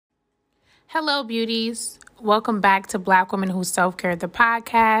Hello, beauties. Welcome back to Black Women Who Self-Care, the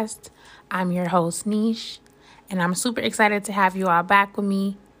podcast. I'm your host, Niche, and I'm super excited to have you all back with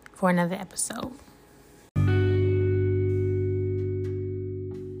me for another episode.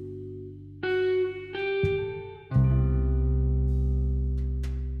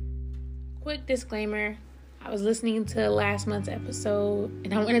 Quick disclaimer, I was listening to last month's episode,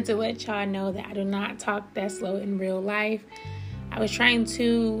 and I wanted to let y'all know that I do not talk that slow in real life. I was trying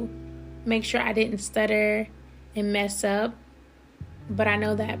to make sure I didn't stutter and mess up, but I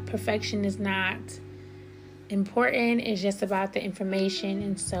know that perfection is not important. It's just about the information,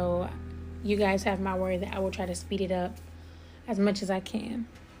 and so you guys have my word that I will try to speed it up as much as I can.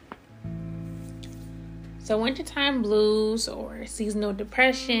 So wintertime blues or seasonal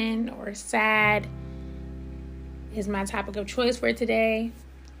depression or sad is my topic of choice for today.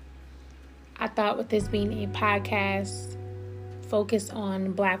 I thought with this being a podcast focused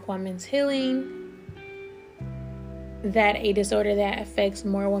on Black women's healing, that a disorder that affects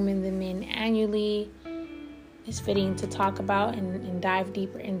more women than men annually is fitting to talk about and dive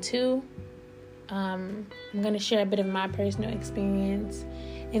deeper into. I'm going to share a bit of my personal experience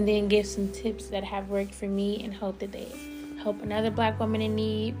and then give some tips that have worked for me and hope that they help another Black woman in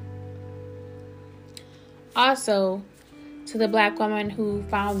need. Also, to the Black woman who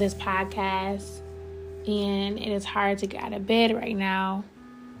found this podcast and it is hard to get out of bed right now,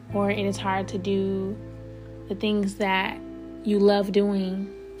 or it is hard to do the things that you love doing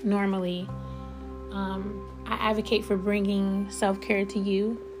normally, I advocate for bringing self-care to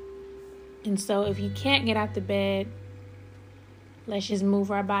you. And so if you can't get out the bed, let's just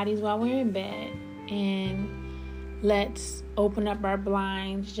move our bodies while we're in bed, and let's open up our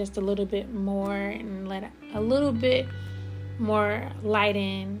blinds just a little bit more and let a little bit more light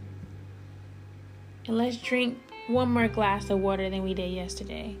in. And let's drink one more glass of water than we did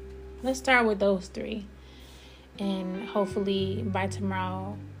yesterday. Let's start with those three. And hopefully by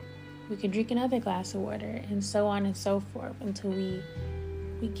tomorrow, we can drink another glass of water, and so on and so forth until we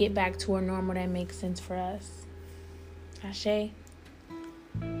get back to a normal that makes sense for us. Ashe.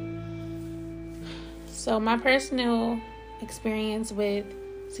 So my personal experience with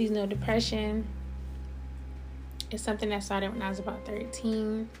seasonal depression is something that started when I was about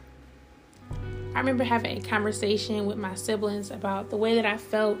 13. I remember having a conversation with my siblings about the way that I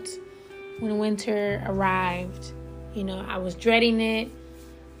felt when winter arrived. You know, I was dreading it.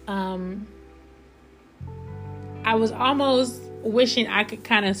 I was almost wishing I could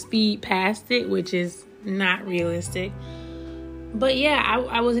kind of speed past it, which is not realistic. But yeah,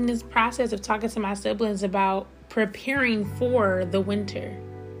 I was in this process of talking to my siblings about preparing for the winter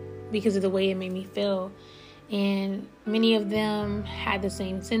because of the way it made me feel. And many of them had the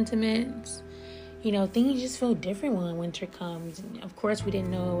same sentiments. You know, things just feel different when winter comes. And of course, we didn't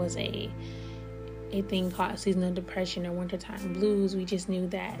know it was a thing called seasonal depression or wintertime blues. We just knew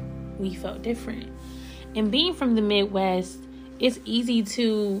that we felt different. And being from the Midwest, it's easy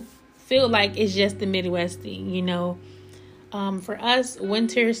to feel like it's just the Midwest thing, you know. For us,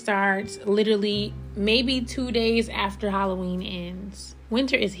 winter starts literally maybe 2 days after Halloween ends.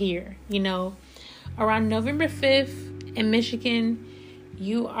 Winter is here, you know. Around November 5th in Michigan,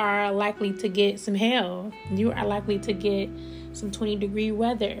 you are likely to get some hail. You are likely to get some 20-degree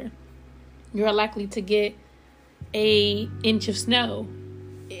weather. You are likely to get an inch of snow.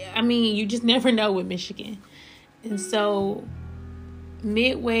 I mean, you just never know with Michigan. And so,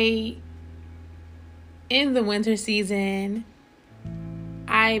 midway in the winter season,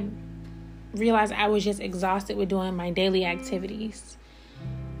 I realized I was just exhausted with doing my daily activities.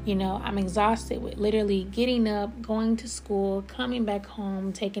 You know, I'm exhausted with literally getting up, going to school, coming back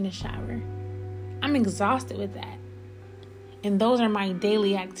home, taking a shower. I'm exhausted with that. And those are my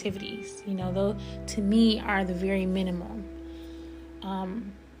daily activities. You know, those to me are the very minimum.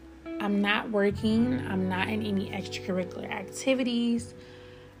 I'm not working. I'm not in any extracurricular activities.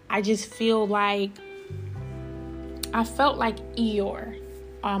 I just feel like I felt like Eeyore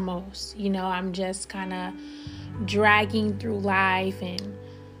almost. You know, I'm just kind of dragging through life and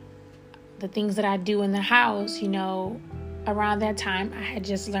the things that I do in the house. You know, around that time, I had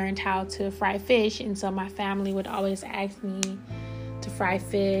just learned how to fry fish. And so my family would always ask me to fry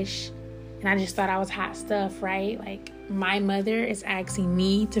fish. And I just thought I was hot stuff, right? Like, my mother is asking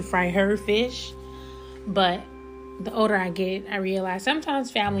me to fry her fish. But the older I get, I realize sometimes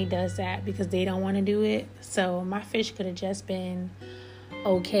family does that because they don't want to do it. So my fish could have just been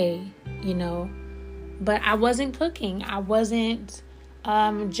okay, you know. But I wasn't cooking. I wasn't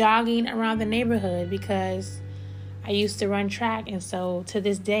jogging around the neighborhood because I used to run track. And so to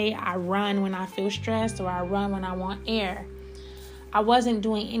this day, I run when I feel stressed or I run when I want air. I wasn't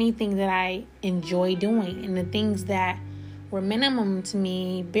doing anything that I enjoy doing. And the things that were minimum to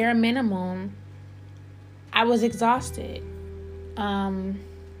me, bare minimum, I was exhausted.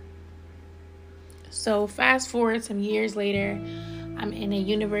 So fast forward some years later, I'm in a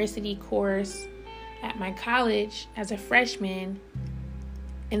university course at my college as a freshman,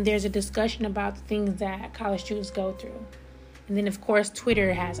 and there's a discussion about the things that college students go through. And then, of course,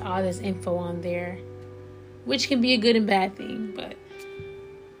 Twitter has all this info on there, which can be a good and bad thing. But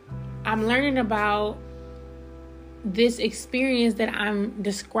I'm learning about this experience that I'm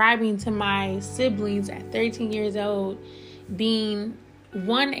describing to my siblings at 13 years old being,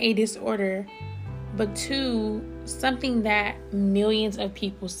 one, a disorder, but two, something that millions of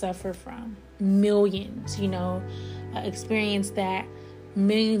people suffer from. Millions, experience that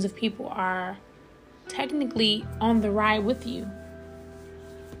millions of people are technically on the ride with you.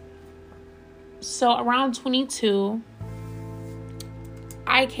 So around 22,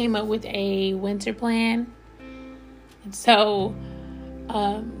 I came up with a winter plan. And so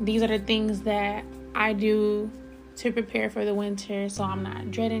these are the things that I do to prepare for the winter, so I'm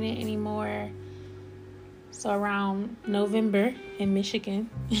not dreading it anymore. So around November in Michigan,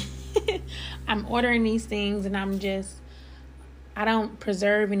 I'm ordering these things, and I don't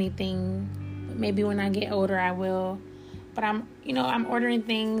preserve anything. But maybe when I get older, I will. But I'm ordering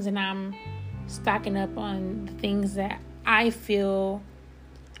things, and I'm stocking up on the things that I feel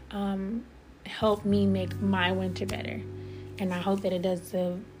help me make my winter better. And I hope that it does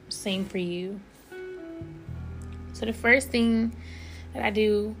the same for you. So the first thing that I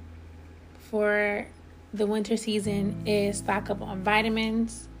do for the winter season is stock up on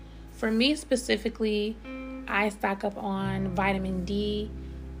vitamins. For me specifically, I stock up on vitamin D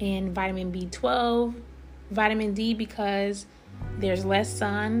and vitamin B12. Vitamin D because there's less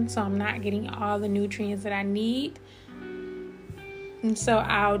sun, so I'm not getting all the nutrients that I need. And so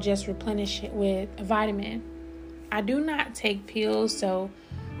I'll just replenish it with a vitamin. I do not take pills, so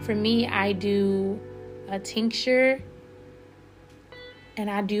for me, I do a tincture, and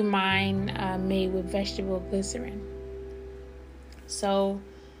I do mine made with vegetable glycerin. So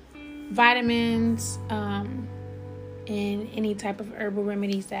vitamins and any type of herbal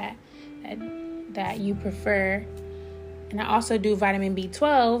remedies that you prefer. And I also do vitamin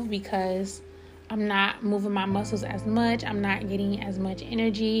B12 because I'm not moving my muscles as much. I'm not getting as much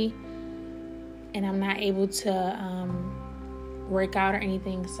energy, and I'm not able to work out or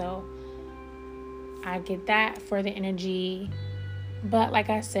anything. So I get that for the energy. But like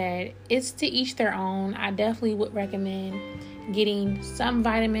I said, it's to each their own. I definitely would recommend getting some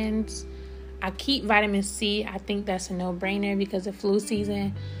vitamins. I keep vitamin C. I think that's a no-brainer because of flu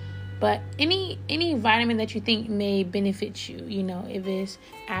season. But any vitamin that you think may benefit you, if it's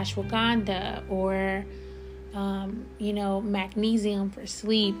ashwagandha or, magnesium for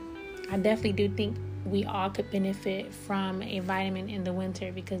sleep, I definitely do think we all could benefit from a vitamin in the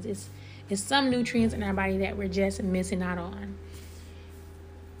winter because it's some nutrients in our body that we're just missing out on.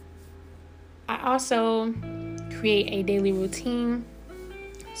 I also create a daily routine,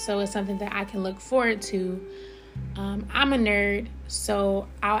 so it's something that I can look forward to. I'm a nerd, so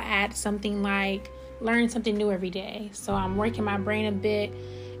I'll add something like learn something new every day. So I'm working my brain a bit,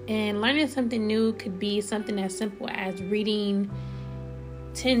 and learning something new could be something as simple as reading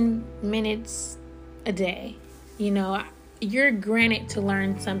 10 minutes a day. You're granted to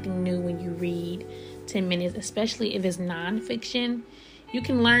learn something new when you read 10 minutes, especially if it's nonfiction. You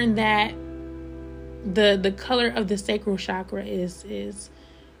can learn that the color of the sacral chakra is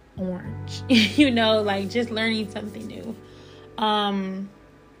orange. Just learning something new.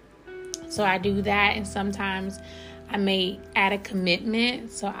 So I do that, and sometimes I may add a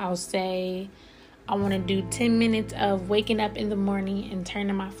commitment. So I'll say I want to do 10 minutes of waking up in the morning and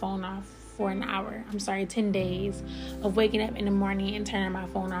turning my phone off for an hour. 10 days of waking up in the morning and turning my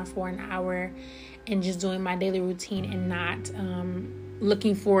phone off for an hour and just doing my daily routine and not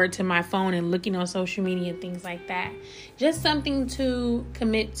looking forward to my phone and looking on social media and things like that. Just something to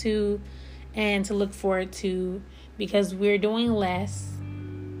commit to and to look forward to because we're doing less.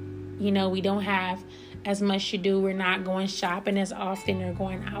 We don't have as much to do. We're not going shopping as often or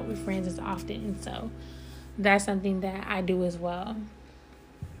going out with friends as often. And so that's something that I do as well.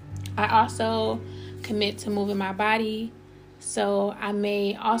 I also commit to moving my body. So I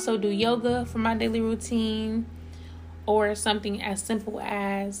may also do yoga for my daily routine, or something as simple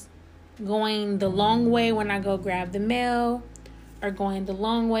as going the long way when I go grab the mail, or going the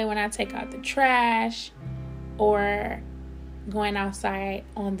long way when I take out the trash, or going outside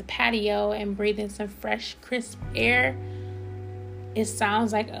on the patio and breathing some fresh, crisp air. It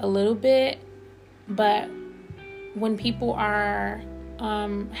sounds like a little bit, but when people are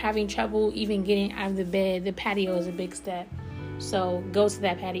having trouble even getting out of the bed, the patio is a big step. So go to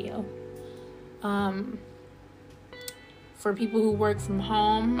that patio. For people who work from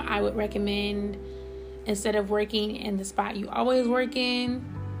home, I would recommend, instead of working in the spot you always work in,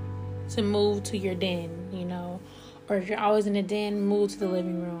 to move to your den, or if you're always in a den, move to the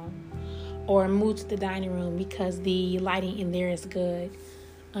living room or move to the dining room because the lighting in there is good.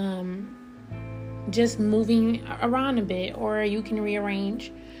 Just moving around a bit, or you can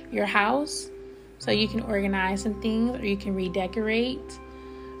rearrange your house so you can organize some things, or you can redecorate.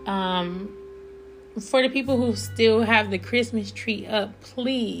 For the people who still have the Christmas tree up,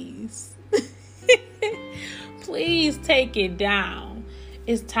 please, please take it down.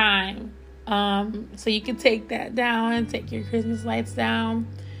 It's time. So you can take that down, take your Christmas lights down.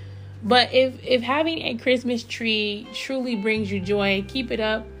 But if having a Christmas tree truly brings you joy, keep it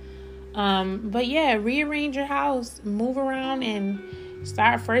up. But yeah, rearrange your house, move around, and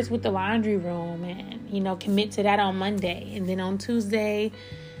start first with the laundry room, and commit to that on Monday, and then on Tuesday,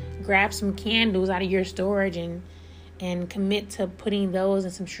 grab some candles out of your storage and commit to putting those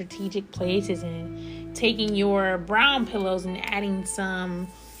in some strategic places, and taking your brown pillows and adding some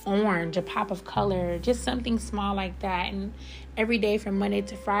orange, a pop of color, just something small like that. And every day from Monday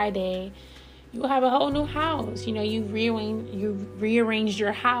to Friday, you'll have a whole new house. You've rearranged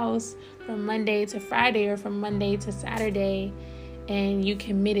your house from Monday to Friday or from Monday to Saturday, and you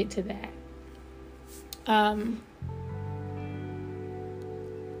committed to that.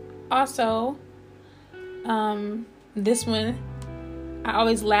 Also, this one I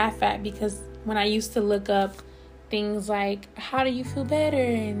always laugh at, because when I used to look up things like how do you feel better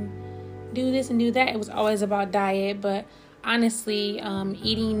and do this and do that, it was always about diet. But honestly,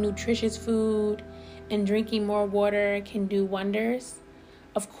 eating nutritious food and drinking more water can do wonders.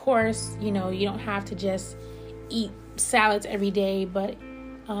 Of course, you don't have to just eat salads every day, but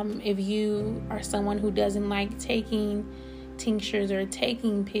if you are someone who doesn't like taking tinctures or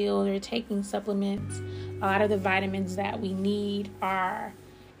taking pills or taking supplements, a lot of the vitamins that we need are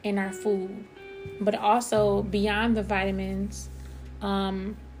in our food. But also, beyond the vitamins,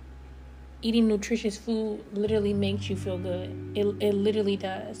 eating nutritious food literally makes you feel good. It literally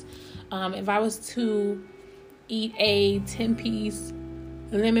does. If I was to eat a 10-piece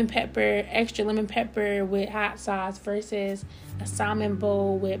extra lemon pepper with hot sauce versus a salmon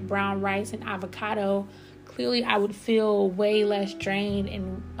bowl with brown rice and avocado, clearly I would feel way less drained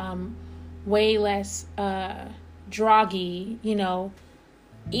and way less droggy.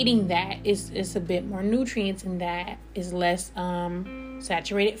 Eating that is a bit more nutrients in that, is less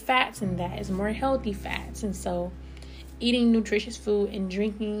saturated fats in that, is more healthy fats. And so eating nutritious food and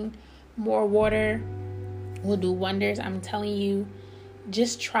drinking more water will do wonders. I'm telling you,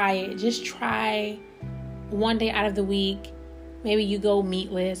 just try it. Just try one day out of the week. Maybe you go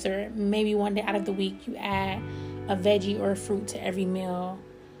meatless, or maybe one day out of the week you add a veggie or a fruit to every meal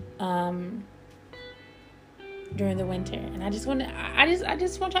during the winter. And I just want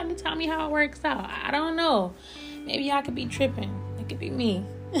y'all to tell me how it works out. I don't know. Maybe y'all could be tripping. It could be me.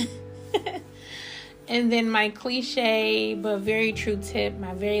 And then my cliche but very true tip,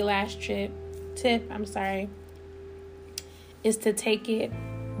 my very last tip, is to take it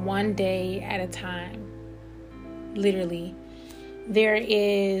one day at a time. Literally. There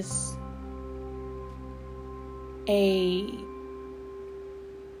is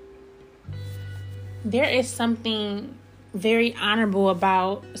something very honorable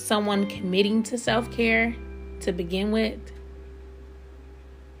about someone committing to self-care to begin with.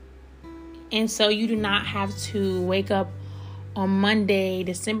 And so you do not have to wake up on Monday,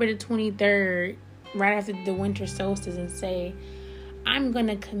 December the 23rd, right after the winter solstice, and say, I'm going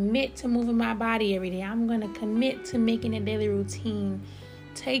to commit to moving my body every day. I'm going to commit to making a daily routine.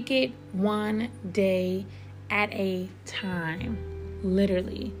 Take it one day at a time,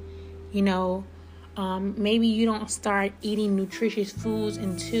 literally. Maybe you don't start eating nutritious foods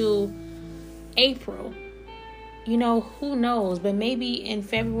until April. Who knows? But maybe in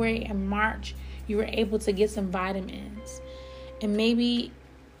February and March, you were able to get some vitamins. And maybe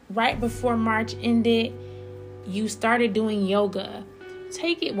right before March ended, you started doing yoga.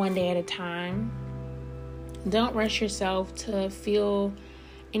 Take it one day at a time. Don't rush yourself to feel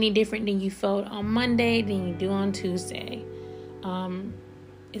any different than you felt on Monday than you do on Tuesday.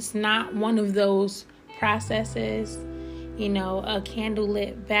 It's not one of those processes. A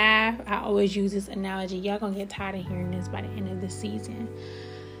candlelit bath. I always use this analogy. Y'all gonna get tired of hearing this by the end of the season.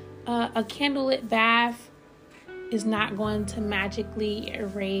 A candlelit bath is not going to magically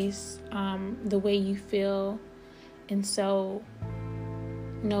erase the way you feel. And so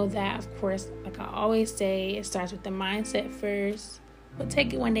know that, of course, like I always say, it starts with the mindset first, but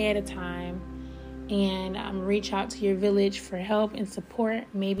take it one day at a time. And reach out to your village for help and support.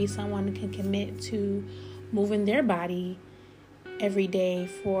 Maybe someone can commit to moving their body every day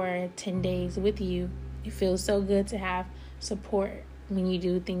for 10 days with you. It feels so good to have support when you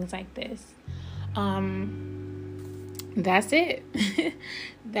do things like this. That's it.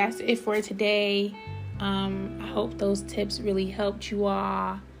 That's it for today. I hope those tips really helped you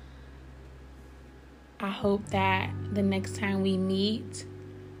all. I hope that the next time we meet,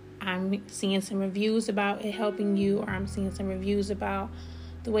 I'm seeing some reviews about it helping you, or I'm seeing some reviews about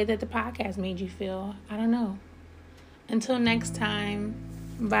the way that the podcast made you feel. I don't know. Until next time,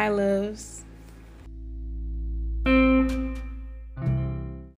 bye, loves.